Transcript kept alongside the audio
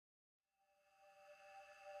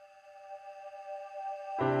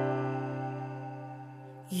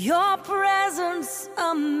Your presence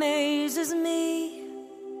amazes me.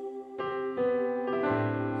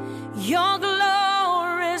 Your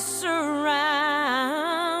glory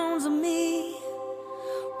surrounds me.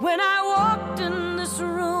 When I walked in this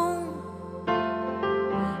room,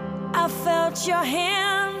 I felt your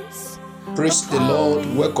hands. Praise the Lord.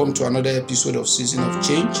 Welcome to another episode of Season of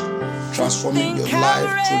Change, transforming your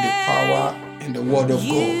life through the power and the Word of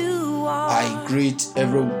God. I greet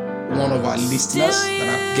every one of our listeners that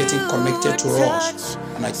are getting connected to us,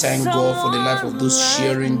 and I thank God for the life of those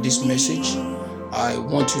sharing this message. I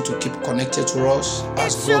want you to keep connected to us,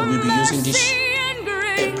 as God will be using this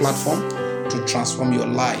platform to transform your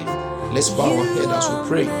life. Let's bow our head as we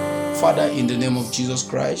pray. Father, in the name of Jesus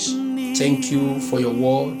Christ, thank you for your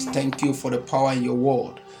word. Thank you for the power in your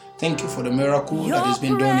word. Thank you for the miracle that has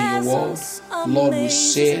been done in your word. Lord, we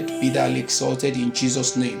said, be thou exalted in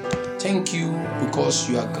Jesus' name. Thank you because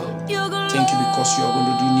you are God. Thank you because you are going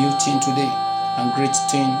to do new thing today and great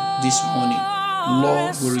thing this morning.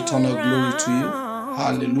 Lord, we return our glory to you.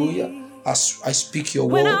 Hallelujah. As I speak your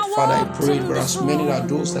word, Father, I pray for as many are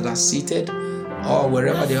those that are seated or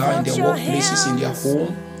wherever they are in their workplaces, in their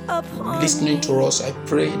home, listening to us. I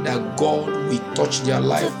pray that God will touch their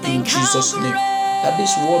life in Jesus' name. That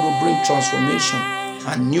this word will bring transformation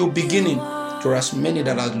and new beginning to as many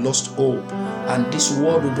that have lost hope. And this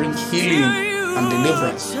word will bring healing and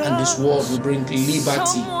deliverance. And this word will bring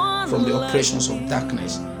liberty from the oppressions of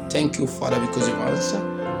darkness. Thank you, Father, because you've answered.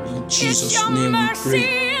 In Jesus' name we pray.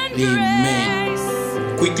 Amen.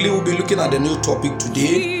 Quickly, we'll be looking at the new topic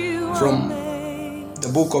today from the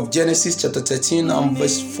book of Genesis chapter 13 and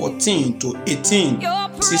verse 14 to 18.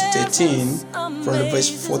 This is 13 from the verse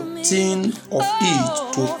 14 of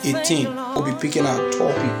it to 18. We'll be picking our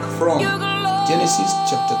topic from Genesis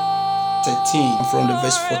chapter 13 from the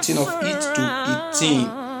verse 14 of it to 18.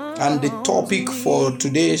 And the topic for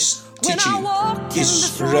today's teaching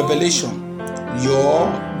is revelation,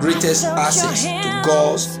 your greatest access to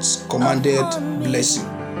God's commanded blessing.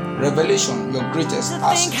 Revelation, your greatest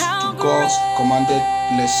access to God's commanded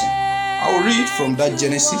blessing. I will read from that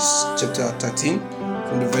Genesis chapter 13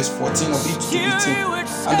 from the verse 14 of it to 18.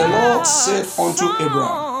 And the Lord said unto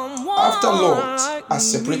Abraham, after Lot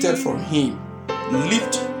has separated from him,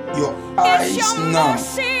 lift your eyes now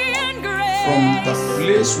from the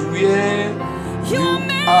place where you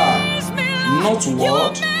are,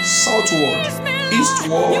 northward, southward,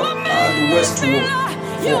 eastward, and westward.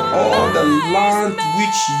 For all the land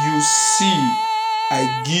which you see, I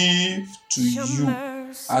give to you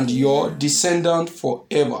and your descendant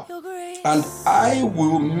forever. And I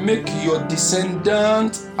will make your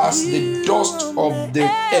descendant as the dust of the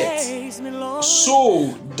earth,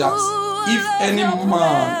 so that if any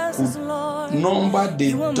man could number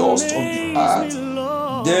the dust of the earth,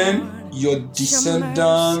 then your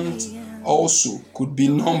descendant also could be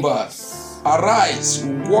numbered. Arise,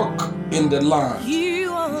 walk in the land,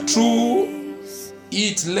 through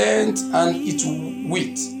its length and its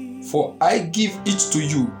width, for I give it to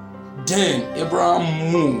you. Then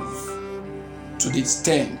Abraham moved to the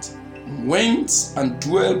tent, went and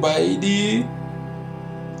dwelt by the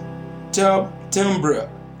Tembra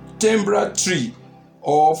tree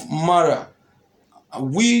of Mara,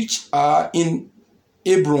 which are in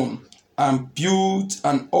Hebron, and built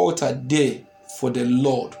an altar there for the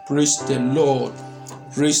Lord. Praise the Lord.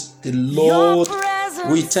 Praise the Lord.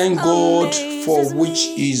 We thank God for which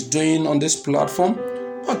He is doing on this platform.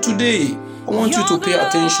 But today, I want you to pay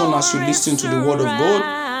attention as you listen to the Word of God.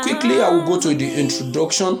 Quickly, I will go to the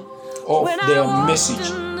introduction of the message.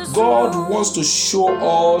 God wants to show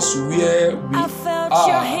us where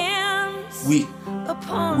we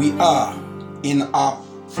are in our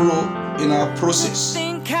process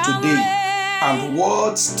today, and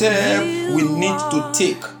what step we need to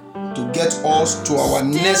take to get us to our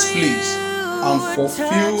next place and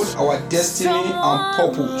fulfill our destiny and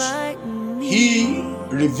purpose. He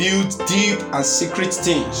revealed deep and secret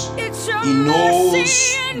things. He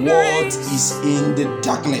knows what is in the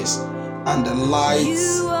darkness, and the light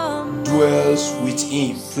dwells with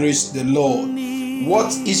him. Praise the Lord.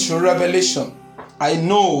 What is revelation? I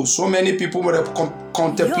know so many people were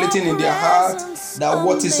contemplating in their heart that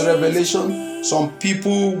what is revelation. Some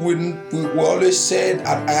people will always say,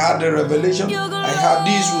 I had a revelation. I had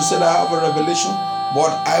this who said I have a revelation.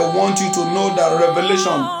 But I want you to know that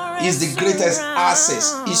revelation is the greatest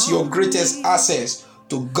access, is your greatest access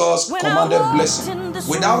to God's commanded blessing.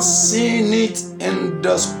 Without seeing it in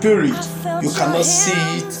the spirit, you cannot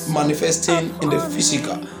see it manifesting in the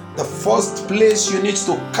physical. The first place you need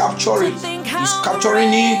to capture it is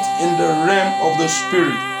capturing it in the realm of the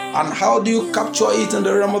spirit. And how do you capture it in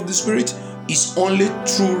the realm of the spirit? is only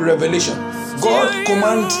through revelation. God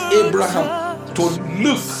commands Abraham to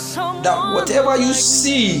look that whatever you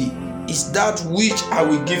see is that which I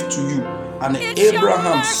will give to you. And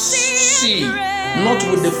Abraham see not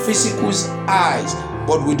with the physical eyes,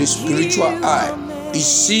 but with the spiritual eye. He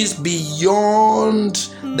sees beyond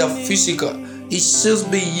the physical. He sees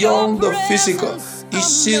beyond the physical. He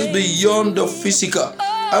sees beyond the physical.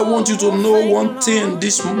 I want you to know one thing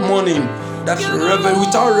this morning, that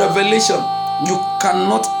without revelation, you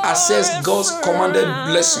cannot access God's commanded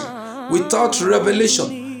blessing. Without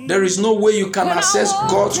revelation, there is no way you can access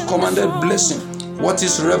God's commanded blessing. What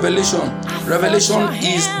is revelation? Revelation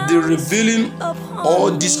is the revealing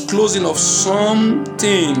or disclosing of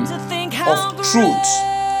something of truth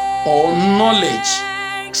or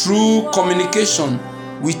knowledge through communication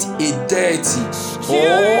with a deity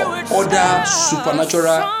or other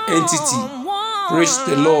supernatural entity. Praise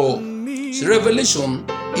the Lord. So revelation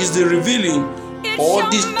is the revealing or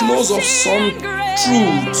disclose of some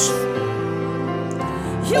truth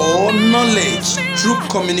or knowledge through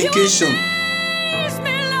communication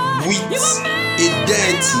with a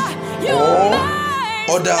deity or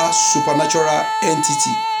other supernatural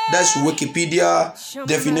entity. That's Wikipedia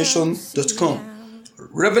definition.com.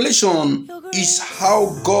 Revelation is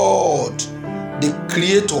how God, the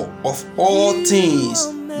creator of all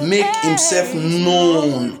things, make himself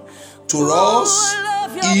known to us,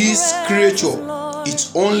 his creature.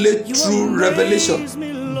 It's only through revelation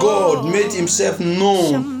God made himself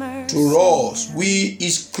known to us, we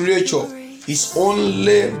his creature. It's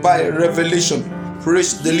only by revelation.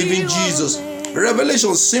 Praise the living Jesus.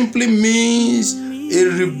 Revelation simply means a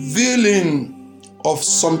revealing of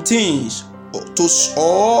some things to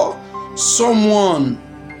or someone.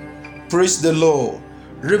 Praise the Lord.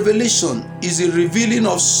 Revelation is a revealing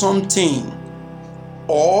of something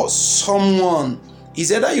or someone.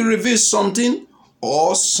 Is either you reveal something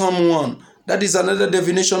or someone. That is another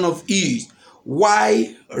definition of it.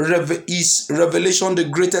 Why is revelation the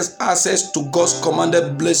greatest access to God's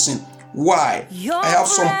commanded blessing? Why? I have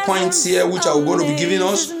some points here which I'm going to be giving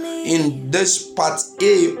us in this part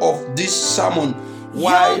A of this sermon.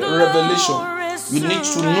 Why revelation? You need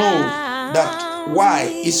to know that why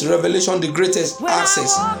is revelation the greatest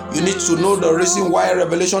access. You need to know the reason why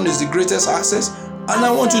revelation is the greatest access. And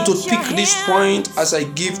I want you to pick this point as I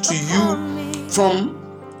give to you from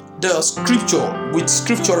the scripture with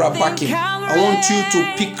scriptural backing. I want you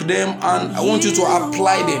to pick them and I want you to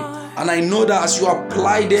apply them. And I know that as you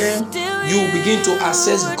apply them, you begin to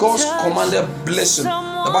access God's commanded blessing.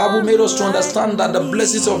 The Bible made us to understand that the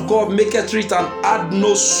blessings of God make it rich and added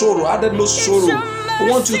no sorrow. I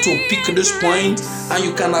want you to pick this point and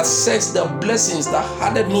you can access the blessings that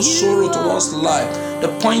added no sorrow to one's life. The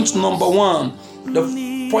point number one,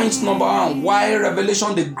 why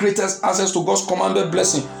revelation the greatest access to God's commanded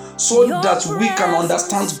blessing? So that we can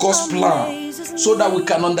understand God's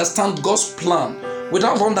plan.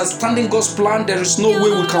 Without understanding God's plan, there is no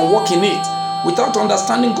way we can walk in it. Without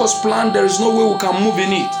understanding God's plan, there is no way we can move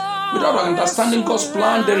in it. Without understanding God's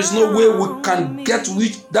plan, there is no way we can get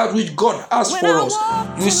that which God has for us.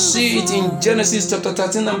 You see it in Genesis chapter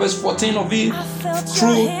 13 and verse 14 of it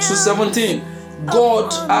through to 17.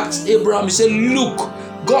 God asked Abraham, he said, look,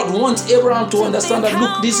 God wants Abraham to understand that,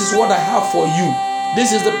 look, this is what I have for you.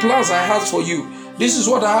 This is the plans I have for you. This is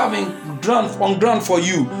what I have on ground for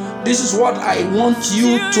you. This is what I want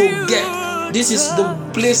you to get. This is the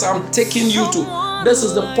place I'm taking you to. This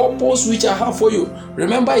is the purpose which I have for you.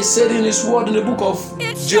 Remember, he said in his word in the book of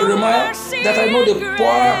Jeremiah that I know the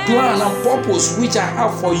plan and purpose which I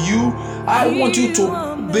have for you. I want you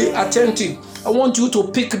to be attentive. I want you to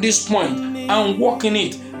pick this point and walk in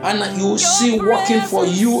it. And you will see working for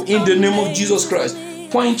you in the name of Jesus Christ.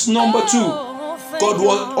 Point number 2. God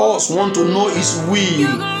wants to know his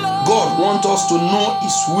will. God wants us to know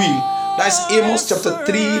his will. That's Amos chapter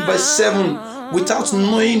 3 verse 7. Without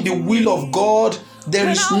knowing the will of God, there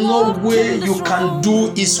is no way you can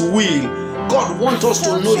do his will. God wants us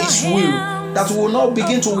to know his will. That we will not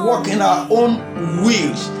begin to walk in our own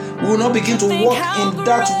wills. We will not begin to walk in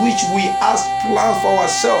that which we ask plans for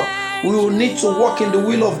ourselves. We will need to walk in the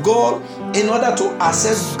will of God in order to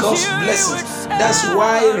access God's blessings. That's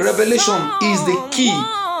why revelation is the key.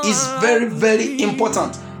 It's very, very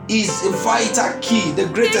important. It's a vital key, the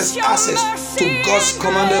greatest access to God's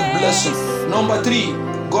commanded blessing. Number 3,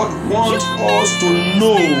 God wants us to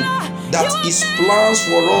know that his plans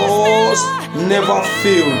for us never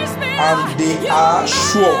fail and they are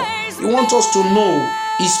sure. He wants us to know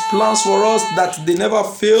his plans for us that they never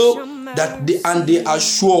fail, and they are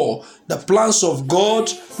sure. The plans of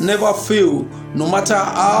God never fail, no matter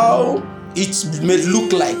how it may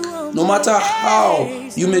look like, no matter how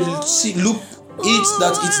you may look it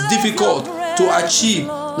that it's difficult to achieve,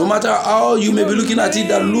 no matter how you may be looking at it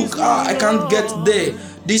that look, I can't get there.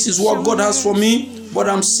 This is what God has for me, but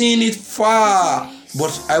I'm seeing it far.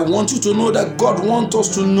 But I want you to know that God wants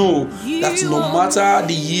us to know that no matter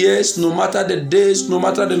the years, no matter the days, no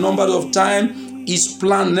matter the number of time, His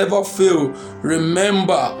plan never fail.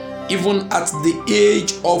 Remember, even at the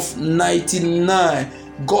age of 99,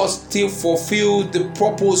 God still fulfilled the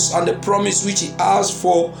purpose and the promise which He has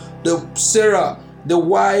for the Sarah, the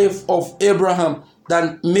wife of Abraham,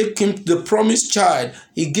 that make him the promised child.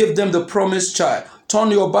 He gave them the promised child.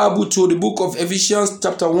 Turn your Bible to the book of Ephesians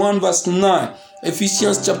chapter 1 verse 9.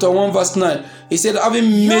 Ephesians chapter 1 verse 9. He said,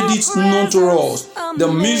 having made it known to us the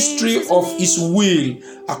mystery of His will,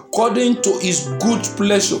 according to His good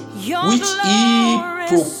pleasure, which He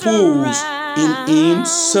proposed in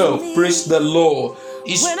Himself. Praise the Lord.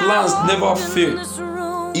 His plans never fail.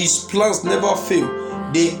 His plans never fail.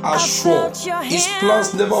 They are sure. His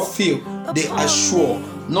plans never fail. They are sure.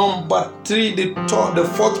 Number 3, the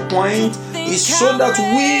fourth point is so that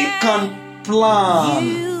we can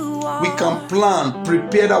plan. We can plan,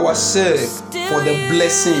 prepare ourselves for the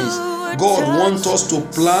blessings. God wants us to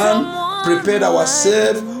plan, prepare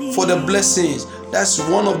ourselves for the blessings. That's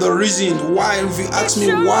one of the reasons why, if you ask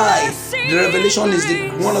me why, the revelation is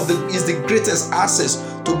the greatest access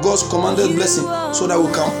to God's commanded blessing, so that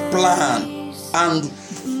we can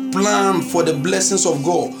plan for the blessings of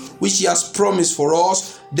God, which He has promised for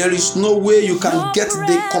us. There is no way you can get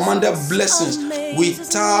the commanded blessings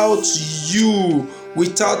without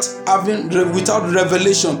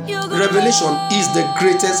revelation. Revelation is the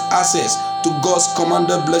greatest access to God's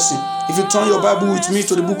commanded blessing. If you turn your Bible with me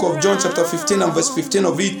to the book of John chapter 15 and verse 15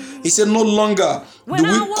 of it, He said, no longer do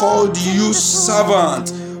we call you servant,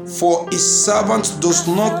 for a servant does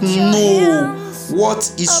not know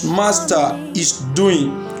what his master is doing,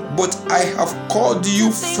 but I have called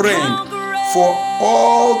you friend, for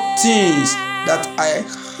all things that I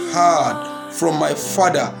heard from my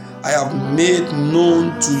Father I have made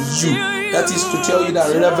known to you. That is to tell you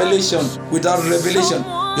that revelation, without revelation,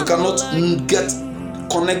 you cannot get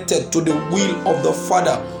connected to the will of the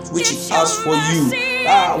Father which He has for you.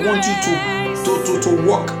 I want you to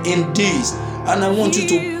walk in this, and I want you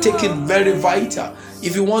to take it very vital.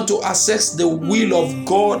 If you want to access the will of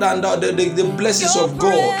God and the blessings of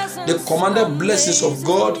God, the commanded blessings of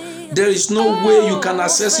God, there is no way you can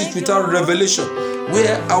access it without revelation,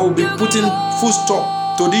 where I will be putting full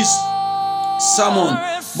stop to this sermon.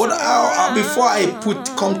 But before I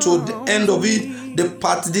come to the end of it, this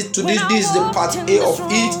is the part A of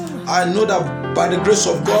it. I know that by the grace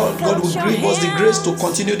of God, God will give us the grace to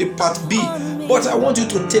continue the part B. But I want you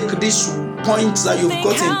to take these points that you've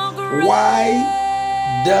gotten. Why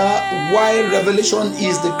revelation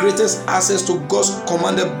is the greatest access to God's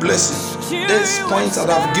commanded blessing. These points that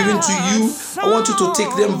I've given to you, I want you to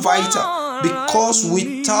take them vital. Because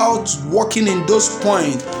without walking in those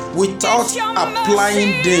points, without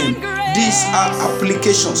applying them, these are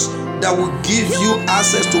applications that will give you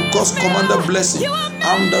access to God's commanded blessing.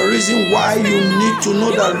 And the reason why you need to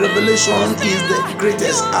know that revelation is the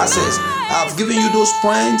greatest access. I've given you those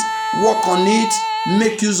points. Work on it,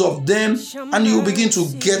 make use of them, and you will begin to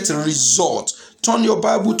get a result. Turn your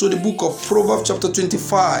Bible to the book of Proverbs chapter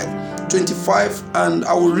 25, and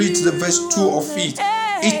I will read the verse 2 of it.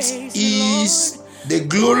 It is the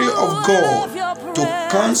glory of God to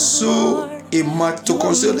conceal a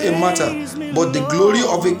matter, but the glory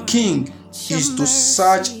of a king is to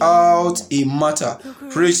search out a matter.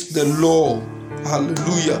 Praise the Lord.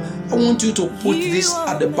 Hallelujah. I want you to put this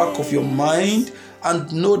at the back of your mind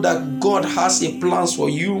and know that God has a plan for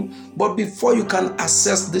you. But before you can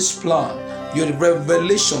access this plan, your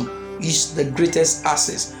revelation is the greatest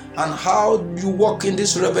access. And how you walk in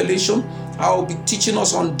this revelation, I will be teaching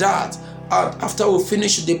us on that after we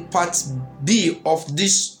finish the part B of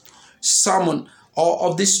this sermon or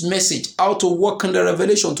of this message, how to walk in the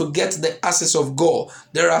revelation to get the access of God.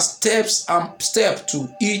 There are steps to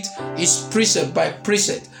it. Is precept by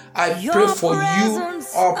precept. I pray for you,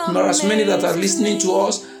 or as many that are listening to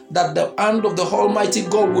us, that the hand of the Almighty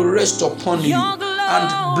God will rest upon you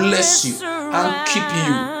and bless you and keep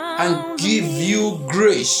you and give you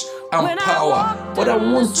grace and power. But I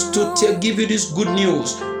want to give you this good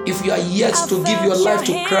news. If you are yet to give your life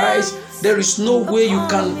to Christ, there is no way you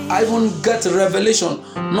can even get a revelation,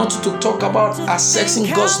 not to talk about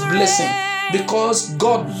accessing God's blessing. Because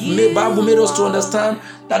Bible made us to understand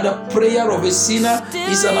that the prayer of a sinner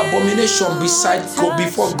is an abomination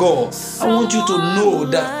before God. I want you to know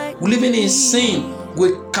that living in sin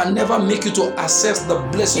can never make you to access the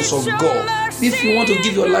blessings of God. If you want to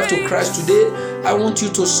give your life to Christ today, I want you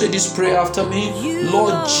to say this prayer after me.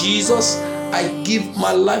 Lord Jesus, I give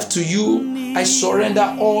my life to you. I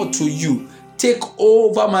surrender all to you. Take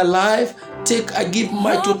over my life. I give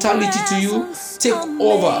my totality to you. Take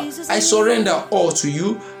over. I surrender all to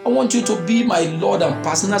you. I want you to be my Lord and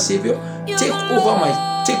personal Savior. Take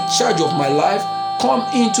charge of my life. Come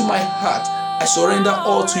into my heart. I surrender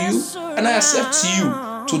all to you, and I accept you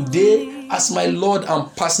today as my Lord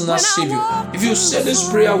and personal Savior. If you said this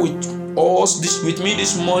prayer with me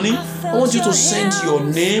this morning, I want you to send your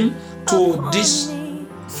name to this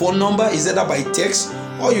phone number. Is either by text,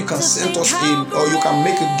 or you can send us or you can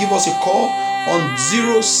give us a call on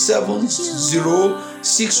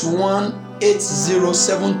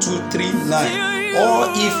 07061807239. Or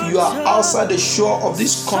if you are outside the shore of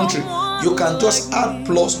this country, you can just add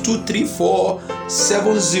 +234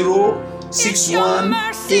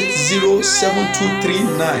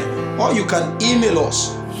 7061807239. Or you can email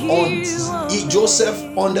us on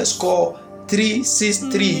joseph_live.co.za.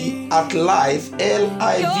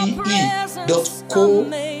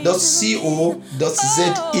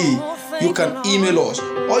 You can email us,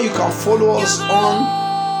 or you can follow us on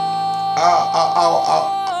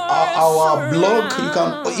our blog. You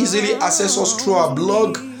can easily access us through our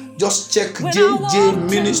blog. Just check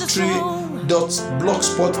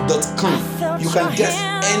jjministry.blogspot.com. You can get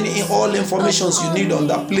all information you need on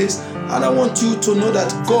that place. And I want you to know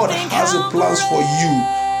that God has a plans for you.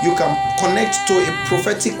 You can connect to a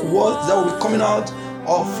prophetic word that will be coming out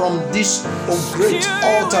from this great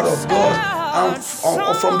altar of God, and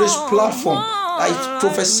from this platform. I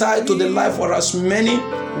prophesy to the life of as many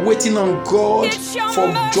waiting on God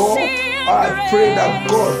for job. I pray that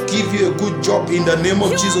God give you a good job in the name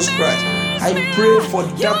of Jesus Christ. I pray for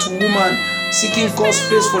that woman seeking God's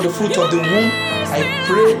face for the fruit of the womb. I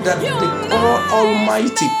pray that the God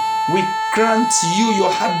Almighty will grant you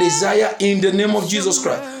your heart desire in the name of Jesus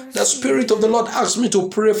Christ. The Spirit of the Lord asked me to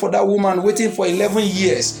pray for that woman waiting for 11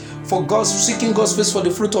 years for seeking God's face for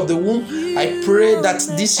the fruit of the womb. I pray that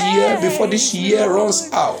this year, before this year runs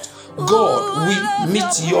out, God will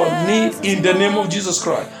meet your need in the name of Jesus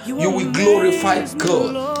Christ. You will glorify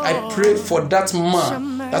God. I pray for that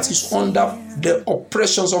man that is under the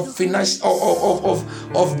oppressions of finance of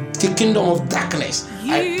the kingdom of darkness.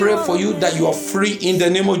 I pray for you that you are free in the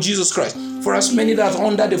name of Jesus Christ. For as many that are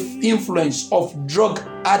under the influence of drug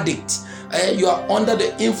addict, you are under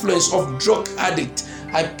the influence of drug addict,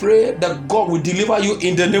 I pray that God will deliver you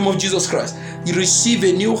in the name of Jesus Christ. You receive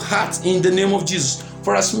a new heart in the name of Jesus.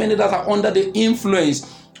 For as many that are under the influence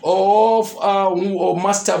of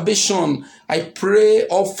masturbation, I pray,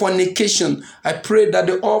 of fornication, I pray that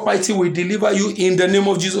the Almighty will deliver you in the name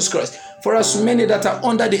of Jesus Christ. For as many that are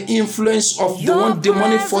under the influence of the one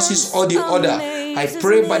demonic forces or the other, I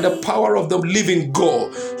pray by the power of the living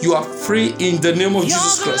God, you are free in the name of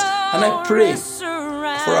Jesus Christ. And I pray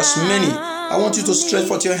for as many, I want you to stretch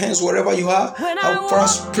forth your hands wherever you are. I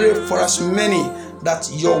pray for as many that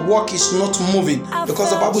your work is not moving,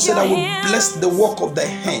 because the Bible said I will bless the work of thy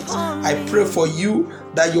hands. I pray for you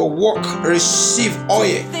that your work receive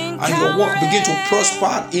oil and your work begin to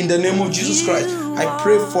prosper in the name of Jesus Christ. I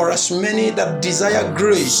pray for as many that desire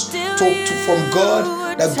grace from God,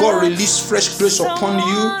 that God release fresh grace upon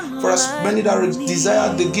you. For as many that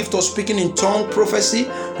desire the gift of speaking in tongue, prophecy,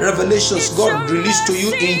 revelations, God release to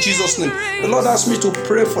you in Jesus' name. The Lord asked me to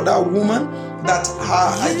pray for that woman that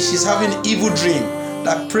she's having evil dream.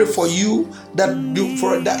 That pray for you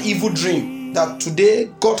for that evil dream, that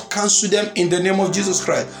today God cancel them in the name of Jesus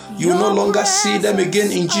Christ. You will no longer see them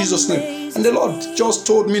again in Jesus' name. And the Lord just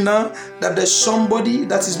told me now that there's somebody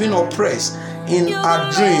that is being oppressed in a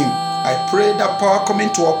dream. I pray that power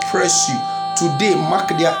coming to oppress you today mark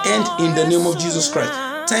their end in the name of Jesus Christ.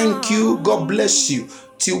 Thank you. God bless you.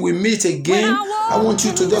 Till we meet again, I want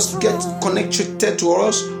you to just get connected to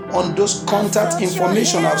us on those contact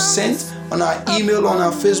information I've sent on our email, on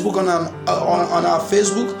our Facebook, on our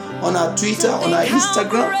Facebook, on our Twitter, on our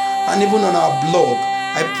Instagram, and even on our blog.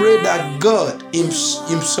 I pray that God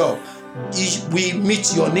Himself will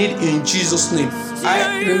meet your need in Jesus' name.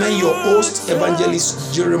 I remain your host,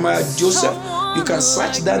 Evangelist Jeremiah Joseph. You can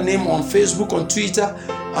search that name on Facebook, on Twitter,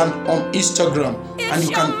 and on Instagram. And you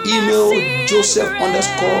can email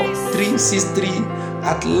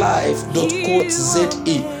joseph_363@live.co.za.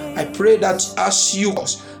 I pray that as you,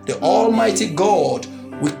 the Almighty God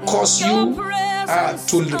will cause you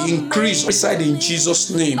to increase inside in Jesus'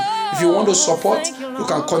 name. If you want to support, you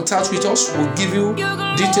can contact with us. We'll give you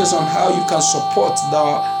details on how you can support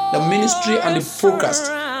the ministry and the podcast.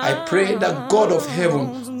 I pray that God of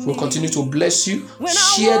heaven will continue to bless you.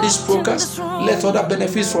 Share this podcast. Let other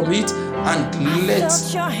benefits from it, and let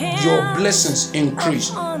your blessings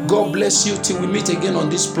increase. God bless you till we meet again on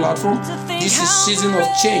this platform. This is Season of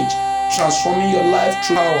Change, transforming your life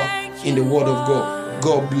through power in the Word of God.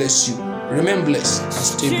 God bless you. Remain blessed and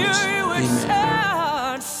stay blessed. Amen.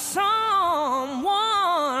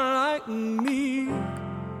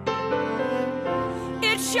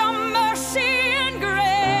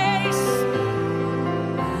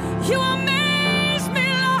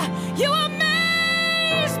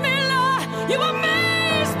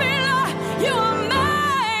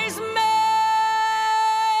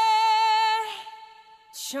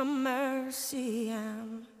 Your mercy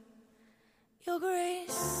and your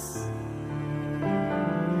grace.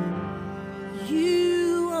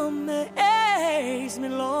 You amaze me,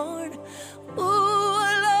 Lord. Ooh,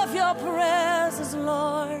 I love your presence,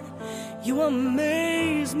 Lord. You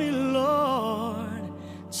amaze me, Lord.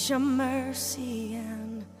 Your mercy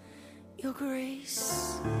and your grace.